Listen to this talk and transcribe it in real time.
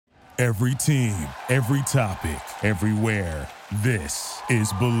Every team, every topic, everywhere. This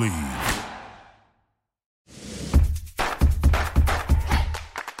is Believe.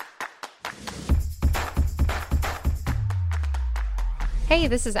 Hey,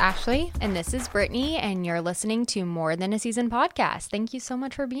 this is Ashley. And this is Brittany, and you're listening to More Than a Season podcast. Thank you so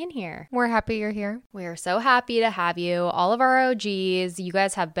much for being here. We're happy you're here. We are so happy to have you. All of our OGs, you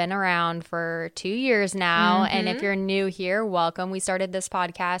guys have been around for 2 years now. And if you're new here, welcome. We started this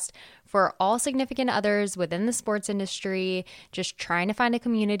podcast for all significant others within the sports industry, just trying to find a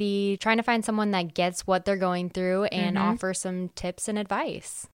community, trying to find someone that gets what they're going through and offer some tips and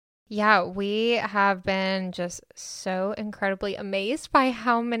advice. Yeah, we have been just so incredibly amazed by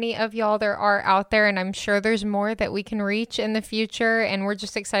how many of y'all there are out there. And I'm sure there's more that we can reach in the future. And we're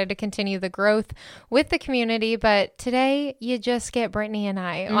just excited to continue the growth with the community. But today you just get Brittany and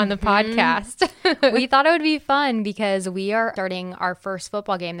I on the podcast. We thought it would be fun because we are starting our first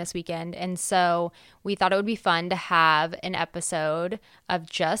football game this weekend. And so we thought it would be fun to have an episode of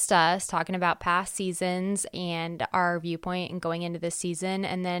just us talking about past seasons and our viewpoint and going into this season.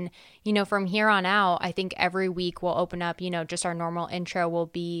 And then, you know, from here on out, I think every week we'll open up, you know, just our normal intro will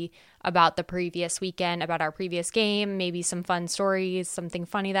be about the previous weekend, about our previous game, maybe some fun stories, something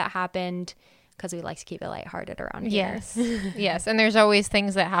funny that happened, because we like to keep it lighthearted around here. Yes. Yes. And there's always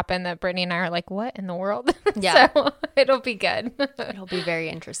things that happen that Brittany and I are like, what in the world? Yeah. So it'll be good. It'll be very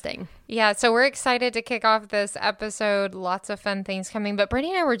interesting. Yeah. So we're excited to kick off this episode. Lots of fun things coming. But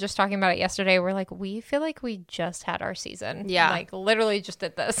Brittany and I were just talking about it yesterday. We're like, we feel like we just had our season. Yeah. Like literally just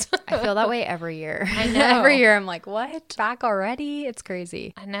did this. I feel that way every year. I know. Every year I'm like, what? Back already? It's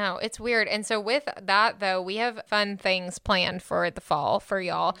crazy. I know. It's weird. And so with that, though, we have fun things planned for the fall for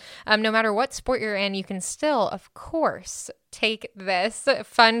y'all. No matter what sport you're in, you can still, of course, take this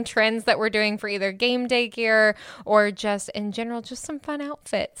fun trends that we're doing for either game day gear or just in general, just some fun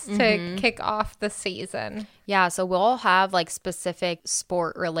outfits to kick off the season. Yeah, so we'll have like specific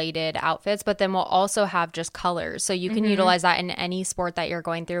sport related outfits, but then we'll also have just colors. So you can utilize that in any sport that you're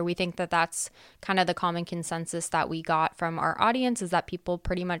going through. We think that that's kind of the common consensus that we got from our audience, is that people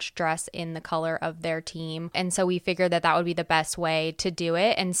pretty much dress in the color of their team. And so we figured that that would be the best way to do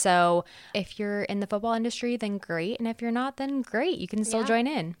it. And so if you're in the football industry, then great. And if you're not, then great. You can still join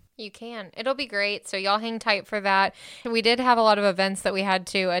in. You can. It'll be great. So y'all hang tight for that. We did have a lot of events that we had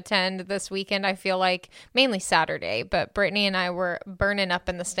to attend this weekend. I feel like mainly Saturday, but Brittany and I were burning up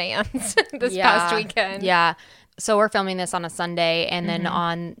in the stands this past weekend. Yeah. So we're filming this on a Sunday, and then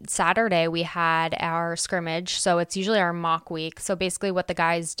on Saturday we had our scrimmage. So it's usually our mock week. So basically what the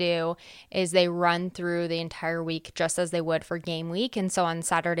guys do is they run through the entire week just as they would for game week. And so on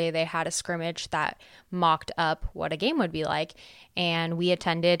Saturday they had a scrimmage that mocked up what a game would be like. And we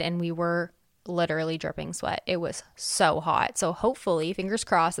attended, and we were literally dripping sweat. It was so hot. So hopefully, fingers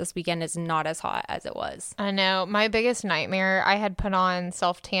crossed, this weekend is not as hot as it was. I know. My biggest nightmare, I had put on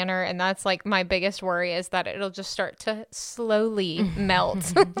self tanner, and that's like my biggest worry, is that it'll just start to slowly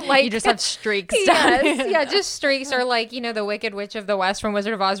melt. Like you just have streaks down. Yes, yeah, just streaks, or like, you know, the Wicked Witch of the West from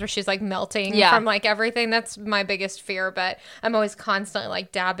Wizard of Oz, where she's like melting from like everything. That's my biggest fear. But I'm always constantly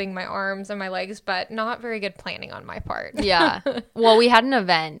like dabbing my arms and my legs, but not very good planning on my part. Yeah. Well, we had an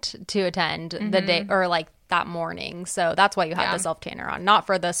event to attend the day, or like that morning, so that's why you had the self tanner on, not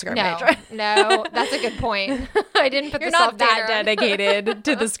for the scrimmage. No, that's a good point. I didn't put You're the not self that dedicated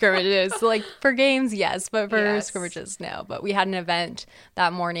to the scrimmages. Like for games, yes, but for scrimmages, no. But we had an event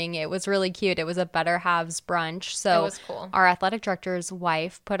that morning. It was really cute. It was a Better Halves brunch. So it was cool. Our athletic director's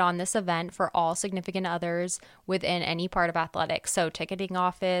wife put on this event for all significant others within any part of athletics. So ticketing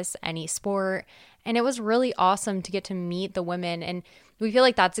office, any sport. And it was really awesome to get to meet the women. And we feel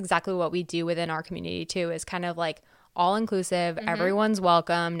like that's exactly what we do within our community too, is kind of like all inclusive. Everyone's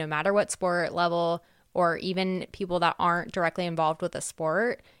welcome, no matter what sport level, or even people that aren't directly involved with a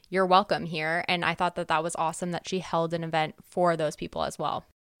sport. You're welcome here. And I thought that that was awesome that she held an event for those people as well.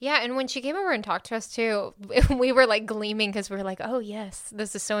 Yeah, and when she came over and talked to us too, we were like gleaming because we were like, oh yes,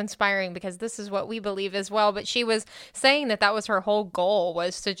 this is so inspiring because this is what we believe as well. But she was saying that that was her whole goal,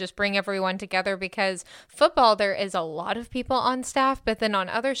 was to just bring everyone together, because football, there is a lot of people on staff, but then on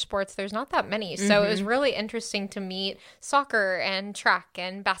other sports, there's not that many. So it was really interesting to meet soccer and track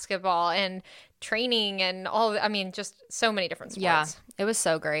and basketball and training and all, I mean, just so many different sports. Yeah, it was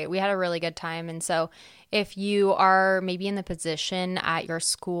so great. We had a really good time. And so if you are maybe in the position at your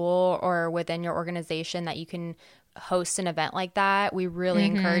school or within your organization that you can host an event like that, we really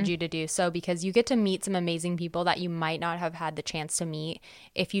encourage you to do so, because you get to meet some amazing people that you might not have had the chance to meet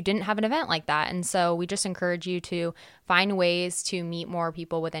if you didn't have an event like that. And so we just encourage you to find ways to meet more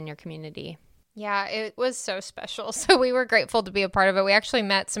people within your community. Yeah, it was so special. So we were grateful to be a part of it. We actually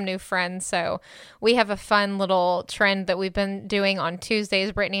met some new friends. So we have a fun little trend that we've been doing on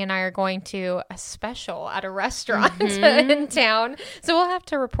Tuesdays. Brittany and I are going to a special at a restaurant in town. So we'll have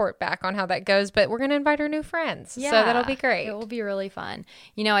to report back on how that goes. But we're going to invite our new friends. So that'll be great. It will be really fun.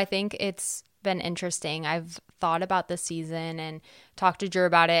 I think it's been interesting. I've thought about this season and talked to Drew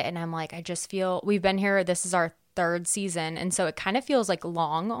about it. And I'm like, I just feel we've been here. This is our third season, and so it kind of feels like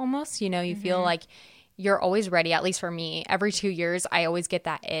long almost. You feel like you're always ready. At least for me, every 2 years I always get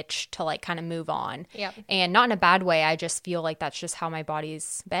that itch to like kind of move on. And not in a bad way. I just feel like that's just how my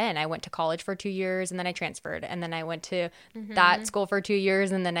body's been. I went to college for 2 years and then I transferred, and then I went to that school for 2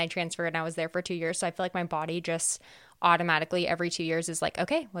 years and then I transferred and I was there for 2 years. So I feel like my body just automatically every 2 years is like,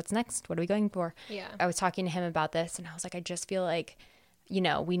 okay, what's next? What are we going for? I was talking to him about this and I was like, I just feel like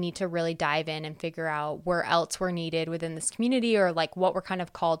we need to really dive in and figure out where else we're needed within this community, or like what we're kind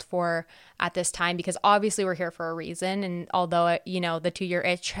of called for at this time, because obviously we're here for a reason. And although, the 2 year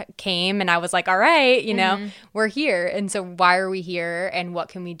itch came and I was like, all right, we're here. And so why are we here and what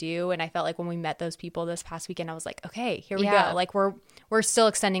can we do? And I felt like when we met those people this past weekend, I was like, okay, here we go. Like we're still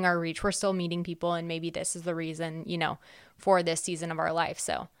extending our reach. We're still meeting people. And maybe this is the reason, for this season of our life.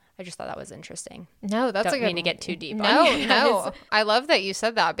 So I just thought that was interesting. No, that's Don't a good mean to get too deep. No. I love that you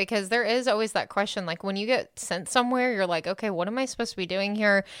said that, because there is always that question. Like when you get sent somewhere, you're like, okay, what am I supposed to be doing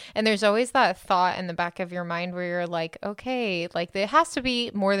here? And there's always that thought in the back of your mind where you're like, okay, like it has to be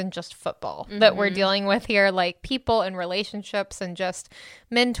more than just football that we're dealing with here, like people and relationships and just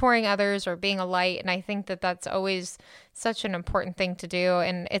mentoring others or being a light. And I think that that's always such an important thing to do.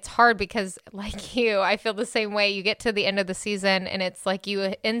 And it's hard because, like you, I feel the same way. You get to the end of the season and it's like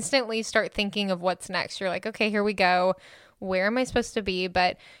you instantly start thinking of what's next. You're like, okay, here we go. Where am I supposed to be?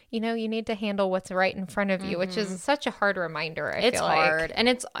 But, you need to handle what's right in front of you, which is such a hard reminder. It's hard. And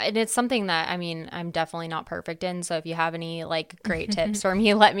it's something that, I'm definitely not perfect in. So if you have any like great tips for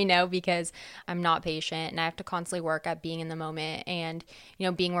me, let me know, because I'm not patient and I have to constantly work at being in the moment and,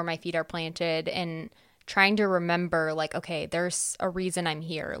 being where my feet are planted and trying to remember like, okay, there's a reason I'm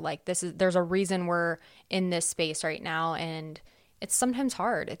here. Like there's a reason we're in this space right now. And it's sometimes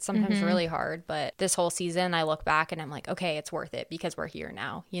hard. It's sometimes really hard. But this whole season, I look back and I'm like, okay, it's worth it because we're here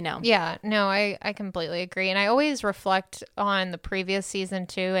now, Yeah, no, I completely agree. And I always reflect on the previous season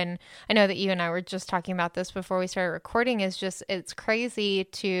too. And I know that you and I were just talking about this before we started recording, it's crazy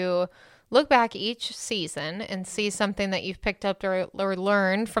to look back each season and see something that you've picked up or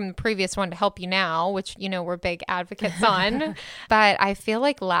learned from the previous one to help you now, which, we're big advocates on. But I feel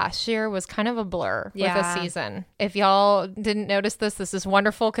like last year was kind of a blur with a season. If y'all didn't notice this is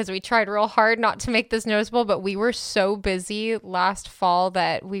wonderful because we tried real hard not to make this noticeable, but we were so busy last fall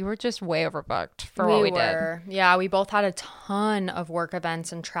that we were just way overbooked for what we did. Yeah, we both had a ton of work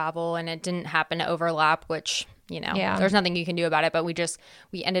events and travel, and it didn't happen to overlap, which there's nothing you can do about it. But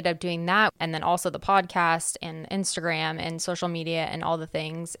we ended up doing that. And then also the podcast and Instagram and social media and all the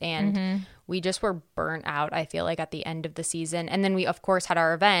things. And we just were burnt out, I feel like, at the end of the season. And then we, of course, had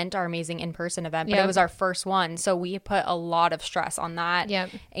our event, our amazing in-person event, but it was our first one. So we put a lot of stress on that.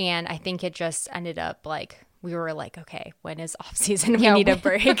 And I think it just ended up like, we were like, okay, when is off season? We need a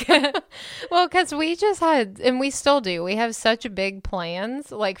break. Well, because we just had, and we still do, we have such big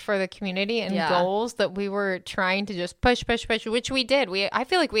plans like for the community and goals that we were trying to just push, which we did. I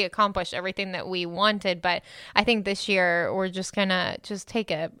feel like we accomplished everything that we wanted, but I think this year we're just gonna just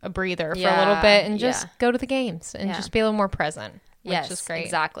take a breather for a little bit and just go to the games and just be a little more present. Which is great.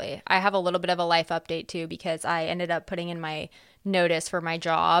 Exactly. I have a little bit of a life update too, because I ended up putting in my notice for my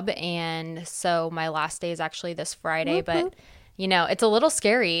job, and so my last day is actually this Friday. But it's a little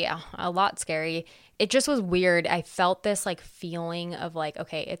scary, a lot scary. It just was weird. I felt this like feeling of like,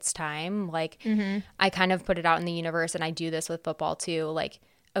 okay, it's time. Like I kind of put it out in the universe, and I do this with football too. Like,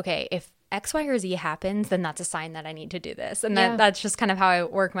 okay, if X, Y, or Z happens, then that's a sign that I need to do this. And that's just kind of how I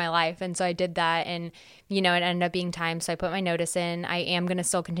work my life. And so I did that, and, it ended up being time. So I put my notice in. I am going to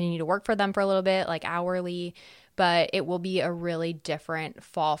still continue to work for them for a little bit, like hourly, but it will be a really different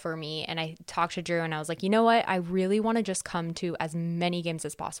fall for me. And I talked to Drew and I was like, you know what? I really want to just come to as many games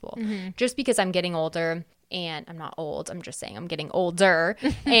as possible, just because I'm getting older. And I'm not old. I'm just saying I'm getting older.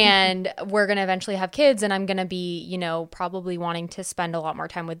 And we're going to eventually have kids. And I'm going to be, probably wanting to spend a lot more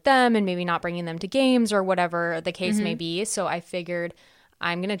time with them and maybe not bringing them to games or whatever the case may be. So I figured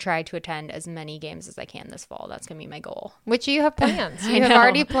I'm going to try to attend as many games as I can this fall. That's going to be my goal. Which you have plans. You have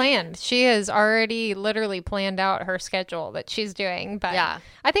already planned. She has already literally planned out her schedule that she's doing. But yeah,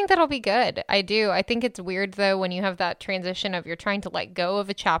 I think that'll be good. I do. I think it's weird, though, when you have that transition of you're trying to let go of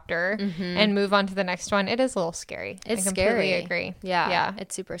a chapter and move on to the next one. It is a little scary. It's I completely scary. agree. Yeah.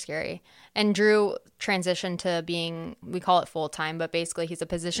 It's super scary. And Drew transitioned to being, we call it full-time, but basically he's a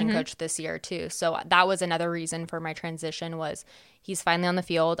position coach this year too. So that was another reason for my transition was he's finally on the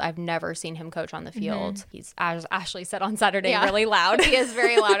field. I've never seen him coach on the field. He's, as Ashley said on Saturday, really loud. He is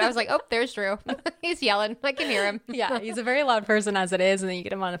very loud. I was like, oh, there's Drew. He's yelling. I can hear him. Yeah, he's a very loud person as it is. And then you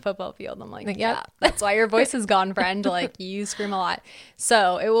get him on a football field. I'm like, Yep. yeah, that's why your voice is gone, friend. Like, you scream a lot.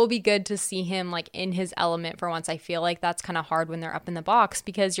 So it will be good to see him like in his element for once. I feel like that's kind of hard when they're up in the box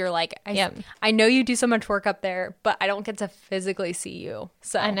because you're like, I know you do so much work up there, but I don't get to physically see you.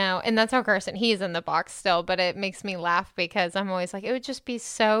 So I know. And that's how Carson, he's in the box still, but it makes me laugh because I'm always like, it would just be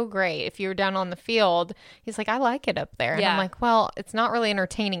so great if you were down on the field. He's like, I like it up there. And I'm like, well, it's not really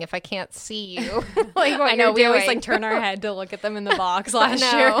entertaining if I can't see you. Like what I know, you're we doing. always like turn our head to look at them in the box last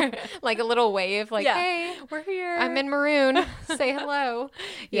year. Like a little wave, like, hey, we're here. I'm in maroon. Say hello.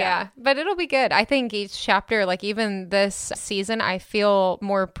 Yeah. But it'll be good. I think each chapter, like even this season, I feel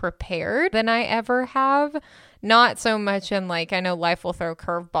more prepared than I ever have. Not so much in like, I know life will throw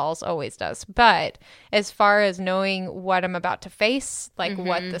curveballs, always does. But as far as knowing what I'm about to face, like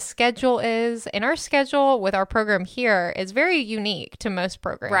what the schedule is, and our schedule with our program here is very unique to most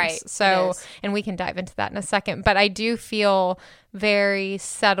programs. Right. So, and we can dive into that in a second. But I do feel very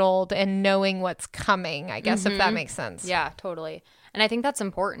settled in knowing what's coming, I guess, if that makes sense. Yeah, totally. And I think that's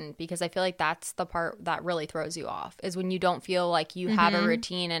important because I feel like that's the part that really throws you off is when you don't feel like you have a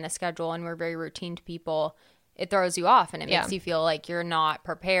routine and a schedule, and we're very routine people. It throws you off and it makes you feel like you're not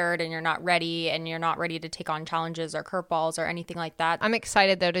prepared and you're not ready and you're not ready to take on challenges or curveballs or anything like that. I'm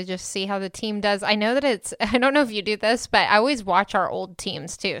excited though to just see how the team does. I know that I don't know if you do this, but I always watch our old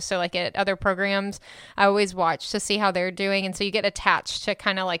teams too. So like at other programs, I always watch to see how they're doing. And so you get attached to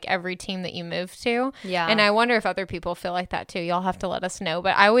kind of like every team that you move to. Yeah. And I wonder if other people feel like that too. Y'all have to let us know.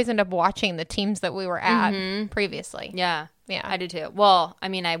 But I always end up watching the teams that we were at previously. Yeah. Yeah. I do too. Well, I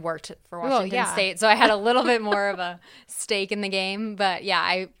mean, I worked for Washington State, so I had a little bit more of a stake in the game. But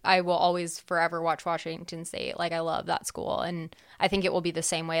yeah, I will always forever watch Washington State. Like, I love that school. And I think it will be the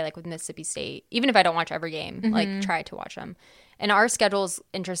same way, like with Mississippi State. Even if I don't watch every game, like try to watch them. And our schedule's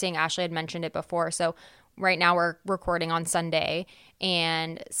interesting. Ashley had mentioned it before. So right now we're recording on Sunday,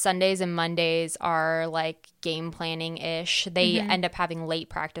 and Sundays and Mondays are like game planning ish. They end up having late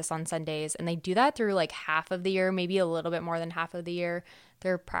practice on Sundays, and they do that through like half of the year, maybe a little bit more than half of the year.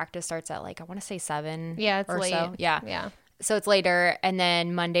 Their practice starts at like, I want to say 7. Yeah, it's or late. So. Yeah. Yeah. So it's later, and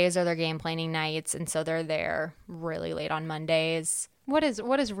then Mondays are their game planning nights, and so they're there really late on Mondays. What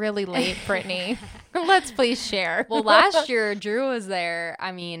is really late, Brittany? Let's please share. Well, last year, Drew was there.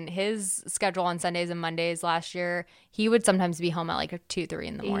 I mean, his schedule on Sundays and Mondays last year, he would sometimes be home at like 2, 3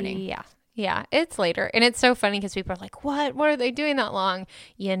 in the morning. Yeah. Yeah, it's later. And it's so funny because people are like, what? What are they doing that long?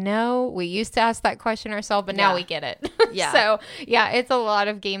 You know, we used to ask that question ourselves, but now we get it. Yeah. So, yeah, it's a lot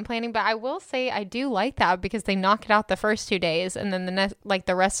of game planning. But I will say I do like that because they knock it out the first 2 days. And then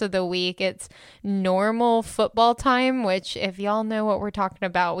the rest of the week, it's normal football time, which if y'all know what we're talking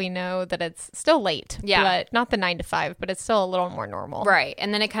about, we know that it's still late. Yeah. But not the 9 to 5, but it's still a little more normal. Right.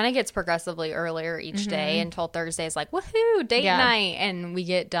 And then it kind of gets progressively earlier each day until Thursday is like, woohoo, date night. And we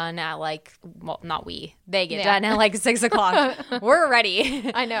get done at like, well, not we. They get done at like 6 o'clock. We're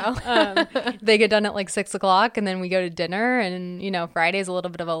ready. I know. They get done at like 6 o'clock, and then we go to dinner. And, you know, Friday's a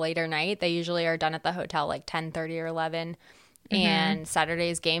little bit of a later night. They usually are done at the hotel like 10:30 or 11. And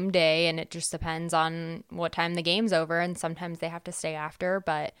Saturday's game day, and it just depends on what time the game's over, and sometimes they have to stay after.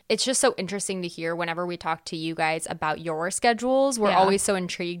 But it's just so interesting to hear whenever we talk to you guys about your schedules. We're always so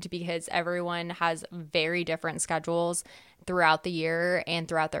intrigued because everyone has very different schedules throughout the year and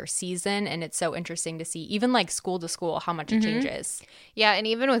throughout their season, and it's so interesting to see even like school to school how much it changes. Yeah, and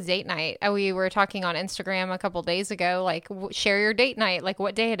even with date night, we were talking on Instagram a couple days ago, like share your date night, like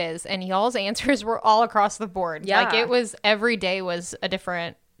what day it is, and y'all's answers were all across the board. Yeah, like it was every day was a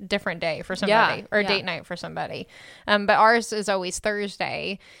different day for somebody or date night for somebody. But ours is always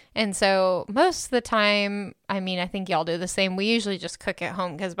Thursday. And so most of the time, I mean, I think y'all do the same. We usually just cook at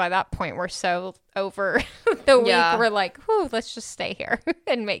home because by that point we're so over the week. We're like, whew, let's just stay here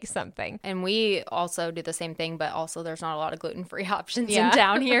and make something. And we also do the same thing, but also there's not a lot of gluten-free options in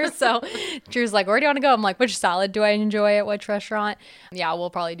town here. So Drew's like, where do you want to go? I'm like, which salad do I enjoy at which restaurant? Yeah, we'll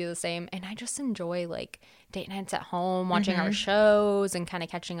probably do the same. And I just enjoy like date nights at home, watching our shows and kind of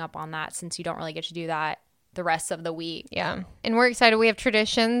catching up on that since you don't really get to do that the rest of the week. Yeah. And we're excited. We have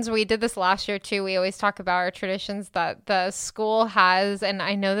traditions. We did this last year too. We always talk about our traditions that the school has. And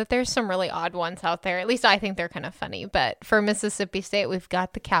I know that there's some really odd ones out there. At least I think they're kind of funny. But for Mississippi State, we've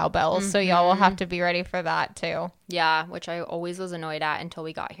got the cowbells. So y'all will have to be ready for that too. Yeah, which I always was annoyed at until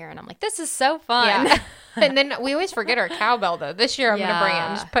we got here. And I'm like, this is so fun. Yeah. And then we always forget our cowbell though. This year I'm going to bring it.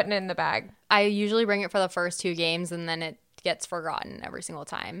 I'm just putting it in the bag. I usually bring it for the first 2 games and then it gets forgotten every single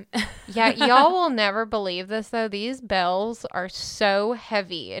time. Yeah, y'all will never believe this though. These bells are so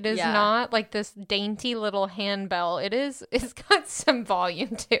heavy. It is not like this dainty little handbell. It's got some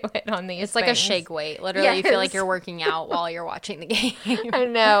volume to it on these. It's like a shake weight. Literally, you feel like you're working out while you're watching the game. I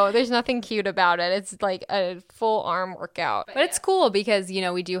know. There's nothing cute about it. It's like a full arm workout. But it's cool because,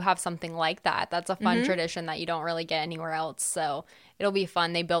 we do have something like that. That's a fun tradition that you don't really get anywhere else. So it'll be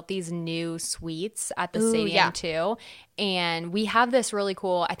fun. They built these new suites at the stadium too. And we have this really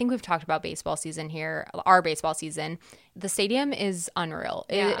cool, I think we've talked about baseball season here, our baseball season. The stadium is unreal.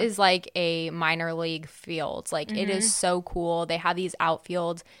 It is like a minor league field. Like it is so cool. They have these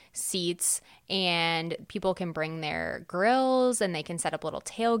outfield seats and people can bring their grills and they can set up little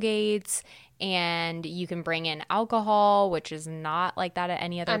tailgates and you can bring in alcohol, which is not like that at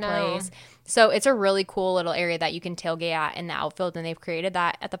any other place. So it's a really cool little area that you can tailgate at in the outfield, and they've created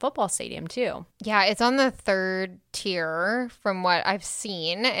that at the football stadium too. Yeah, it's on the 3rd tier from what I've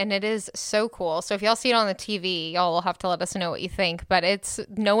seen, and it is so cool. So if y'all see it on the TV, y'all will have to let us know what you think, but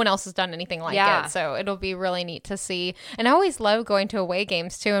no one else has done anything like it, so it'll be really neat to see. And I always love going to away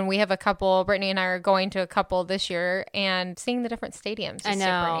games too, and we have a couple, Brittany and I are going to a couple this year, and seeing the different stadiums. I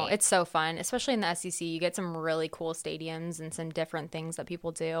know, it's so fun, especially in the SEC. You get some really cool stadiums and some different things that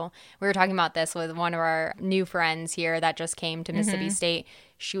people do. We were talking about this with one of our new friends here that just came to Mississippi State.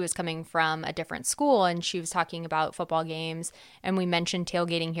 She was coming from a different school and she was talking about football games, and we mentioned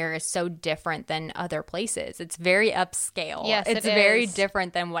tailgating here is so different than other places. It's very upscale. Yes, it's very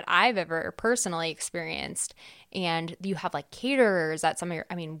different than what I've ever personally experienced. And you have like caterers at some of your,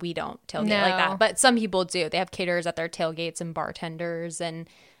 we don't tailgate like that, but some people do. They have caterers at their tailgates and bartenders and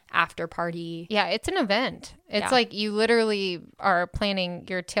after party. Yeah, it's an event. It's like you literally are planning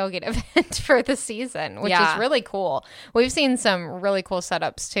your tailgate event for the season, which is really cool. We've seen some really cool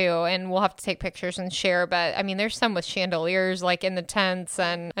setups too, and we'll have to take pictures and share. But there's some with chandeliers like in the tents,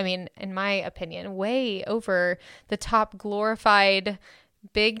 and in my opinion, way over the top glorified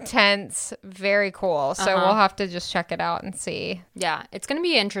big tents. Very cool. So we'll have to just check it out and see. Yeah, it's going to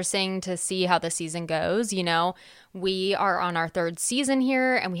be interesting to see how the season goes. We are on our 3rd season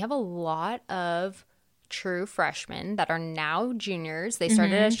here, and we have a lot of true freshmen that are now juniors. They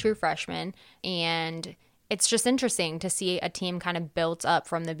started as true freshmen, and it's just interesting to see a team kind of built up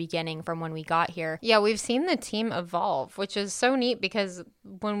from the beginning from when we got here. Yeah, we've seen the team evolve, which is so neat because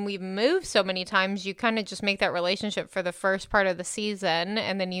when we've moved so many times, you kind of just make that relationship for the first part of the season,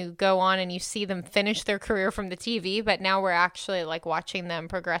 and then you go on and you see them finish their career from the TV, but now we're actually like watching them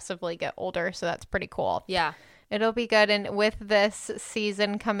progressively get older, so that's pretty cool. Yeah. It'll be good. And with this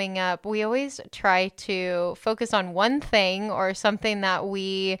season coming up, we always try to focus on one thing or something that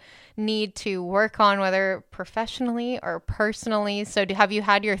we need to work on, whether professionally or personally. So have you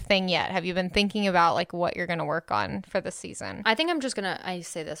had your thing yet? Have you been thinking about like what you're going to work on for the season? I think I'm just going to, I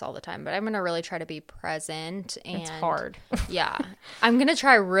say this all the time, but I'm going to really try to be present. And it's hard. Yeah. I'm going to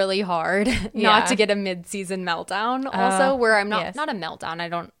try really hard not to get a mid-season meltdown also, where I'm not a meltdown. I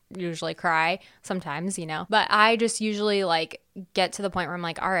don't usually cry sometimes, but I just usually like get to the point where I'm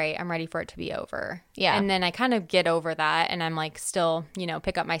like, all right, I'm ready for it to be over. Yeah. And then I kind of get over that and I'm like still,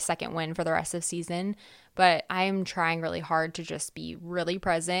 pick up my second win for the rest of the season. But I'm trying really hard to just be really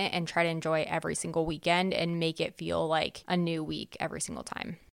present and try to enjoy every single weekend and make it feel like a new week every single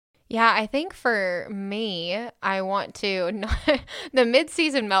time. Yeah, I think for me, I want to the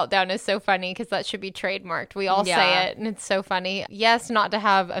mid-season meltdown is so funny because that should be trademarked. We all say it and it's so funny. Yes, not to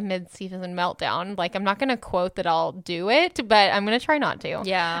have a mid-season meltdown. Like I'm not going to quote that I'll do it, but I'm going to try not to.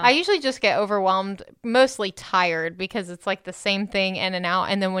 Yeah. I usually just get overwhelmed, mostly tired because it's like the same thing in and out.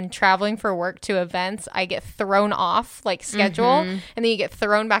 And then when traveling for work to events, I get thrown off like schedule and then you get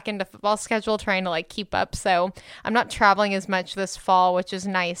thrown back into football schedule trying to like keep up. So I'm not traveling as much this fall, which is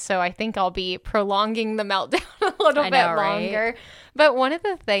nice. So I think I'll be prolonging the meltdown a little bit longer. Right? But one of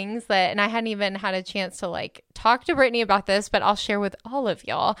the things that, and I hadn't even had a chance to like talk to Brittany about this, but I'll share with all of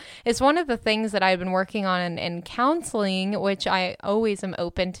y'all, is one of the things that I've been working on in counseling, which I always am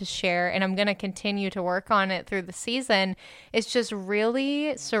open to share, and I'm going to continue to work on it through the season, is just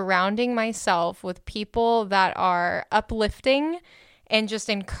really surrounding myself with people that are uplifting and just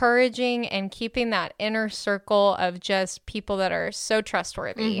encouraging and keeping that inner circle of just people that are so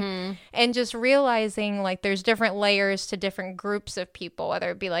trustworthy and just realizing like there's different layers to different groups of people,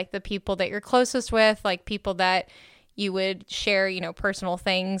 whether it be like the people that you're closest with, like people that you would share, you know, personal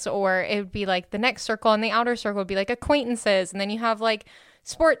things, or it would be like the next circle, and the outer circle would be like acquaintances, and then you have like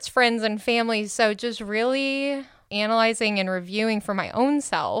sports friends and families. So just really analyzing and reviewing for my own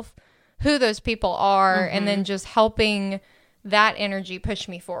self who those people are, and then just helping that energy push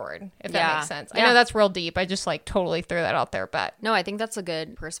me forward, if that makes sense. I know that's real deep. I just like totally threw that out there, but no, I think that's a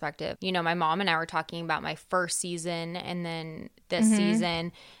good perspective. You know, my mom and I were talking about my first season and then this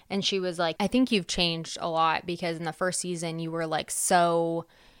season, and she was like, I think you've changed a lot, because in the first season you were like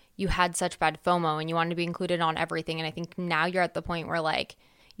you had such bad FOMO and you wanted to be included on everything. And I think now you're at the point where like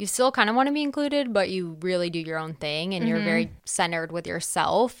you still kind of want to be included, but you really do your own thing, and you're very centered with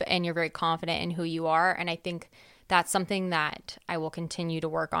yourself, and you're very confident in who you are. And I think that's something that I will continue to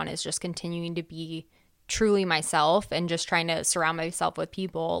work on, is just continuing to be truly myself and just trying to surround myself with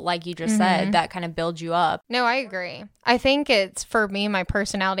people, like you just said, that kind of build you up. No, I agree. I think it's, for me, my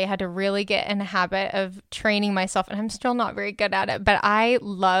personality, I had to really get in a habit of training myself, and I'm still not very good at it, but I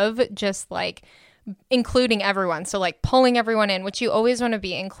love just like including everyone. So like pulling everyone in, which you always want to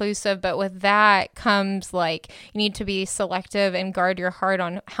be inclusive, but with that comes like you need to be selective and guard your heart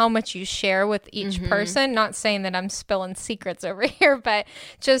on how much you share with each person. Not saying that I'm spilling secrets over here, but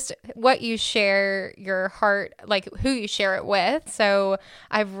just what you share, your heart, like who you share it with. So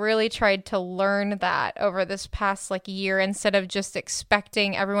I've really tried to learn that over this past like year, instead of just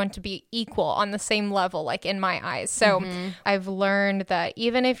expecting everyone to be equal on the same level, like in my eyes. So I've learned that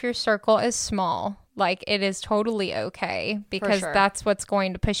even if your circle is small, like it is totally okay, because that's what's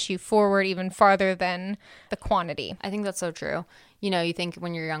going to push you forward even farther than the quantity. I think that's so true. You know, you think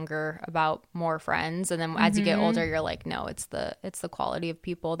when you're younger about more friends, and then as you get older, you're like, no, it's the quality of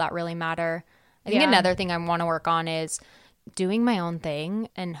people that really matter. I think another thing I want to work on is doing my own thing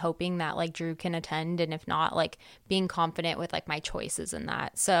and hoping that like Drew can attend, and if not, like being confident with like my choices in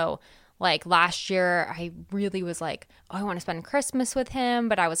that. So like last year, I really was like, oh, I want to spend Christmas with him.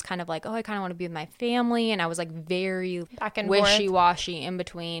 But I was kind of like, oh, I kind of want to be with my family. And I was like very wishy-washy in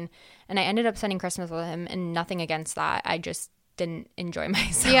between. And I ended up spending Christmas with him, and nothing against that. I just didn't enjoy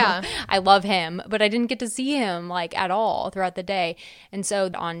myself. Yeah. I love him, but I didn't get to see him like at all throughout the day. And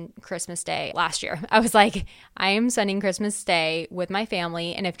so on Christmas Day last year, I was like, I am spending Christmas Day with my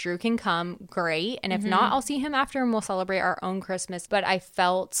family, and if Drew can come, great. And if not, I'll see him after and we'll celebrate our own Christmas. But I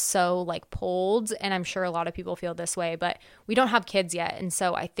felt so like pulled, and I'm sure a lot of people feel this way, but we don't have kids yet. And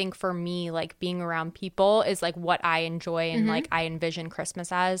so I think for me, like being around people is like what I enjoy and like I envision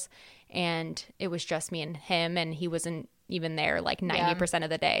Christmas as. And it was just me and him, and he wasn't even there like 90% of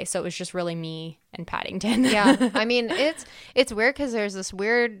the day. So it was just really me and Paddington. Yeah. I mean, it's weird, because there's this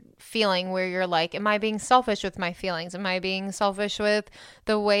weird feeling where you're like, am I being selfish with my feelings? Am I being selfish with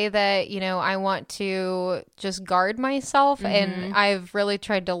the way that, you know, I want to just guard myself? And I've really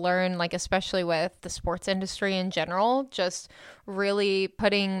tried to learn, like, especially with the sports industry in general, just really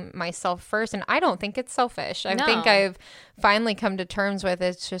putting myself first. And I don't think it's selfish. I think I've finally come to terms with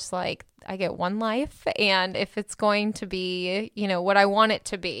it's just like, I get one life, and if it's going to be, you know, what I want it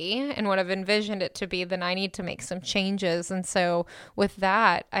to be and what I've envisioned it to be, then I need to make some changes. And so with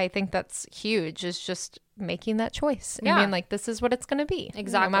that, I think that's huge, is just making that choice and being like, this is what it's going to be.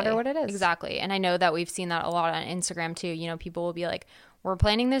 Exactly. No matter what it is. Exactly. And I know that we've seen that a lot on Instagram too. You know, people will be like, we're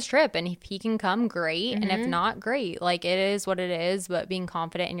planning this trip, and if he can come, great. And if not, great. Like, it is what it is, but being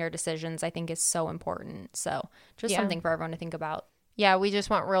confident in your decisions, I think, is so important. So just something for everyone to think about. Yeah, we just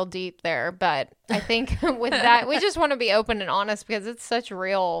went real deep there, but I think with that, we just want to be open and honest, because it's such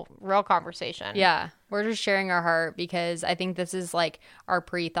real conversation. Yeah, we're just sharing our heart, because I think this is like our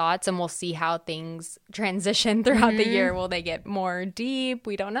pre-thoughts, and we'll see how things transition throughout the year. Will they get more deep?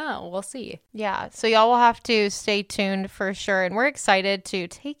 We don't know. We'll see. Yeah, so y'all will have to stay tuned for sure, and we're excited to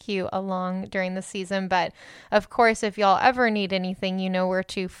take you along during the season. But of course, if y'all ever need anything, you know where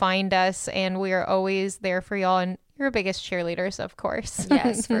to find us, and we are always there for y'all, and your biggest cheerleaders, of course.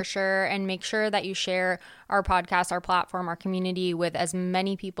 Yes, for sure. And make sure that you share our podcast, our platform, our community with as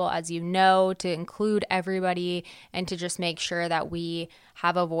many people as you know, to include everybody, and to just make sure that we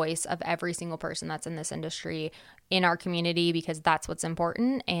have a voice of every single person that's in this industry in our community, because that's what's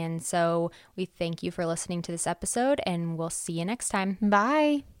important. And so we thank you for listening to this episode, and we'll see you next time.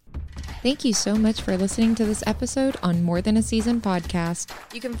 Bye. Thank you so much for listening to this episode on More Than a Season Podcast.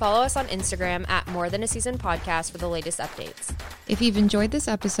 You can follow us on Instagram at More Than a Season Podcast for the latest updates. If you've enjoyed this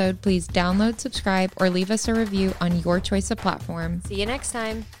episode, please download, subscribe, or leave us a review on your choice of platform. See you next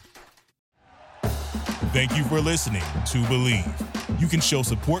time. Thank you for listening to Believe. You can show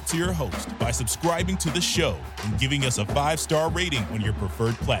support to your host by subscribing to the show and giving us a 5-star rating on your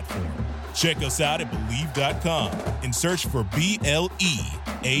preferred platform. Check us out at Believe.com and search for BLEAV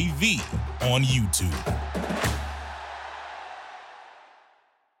on YouTube.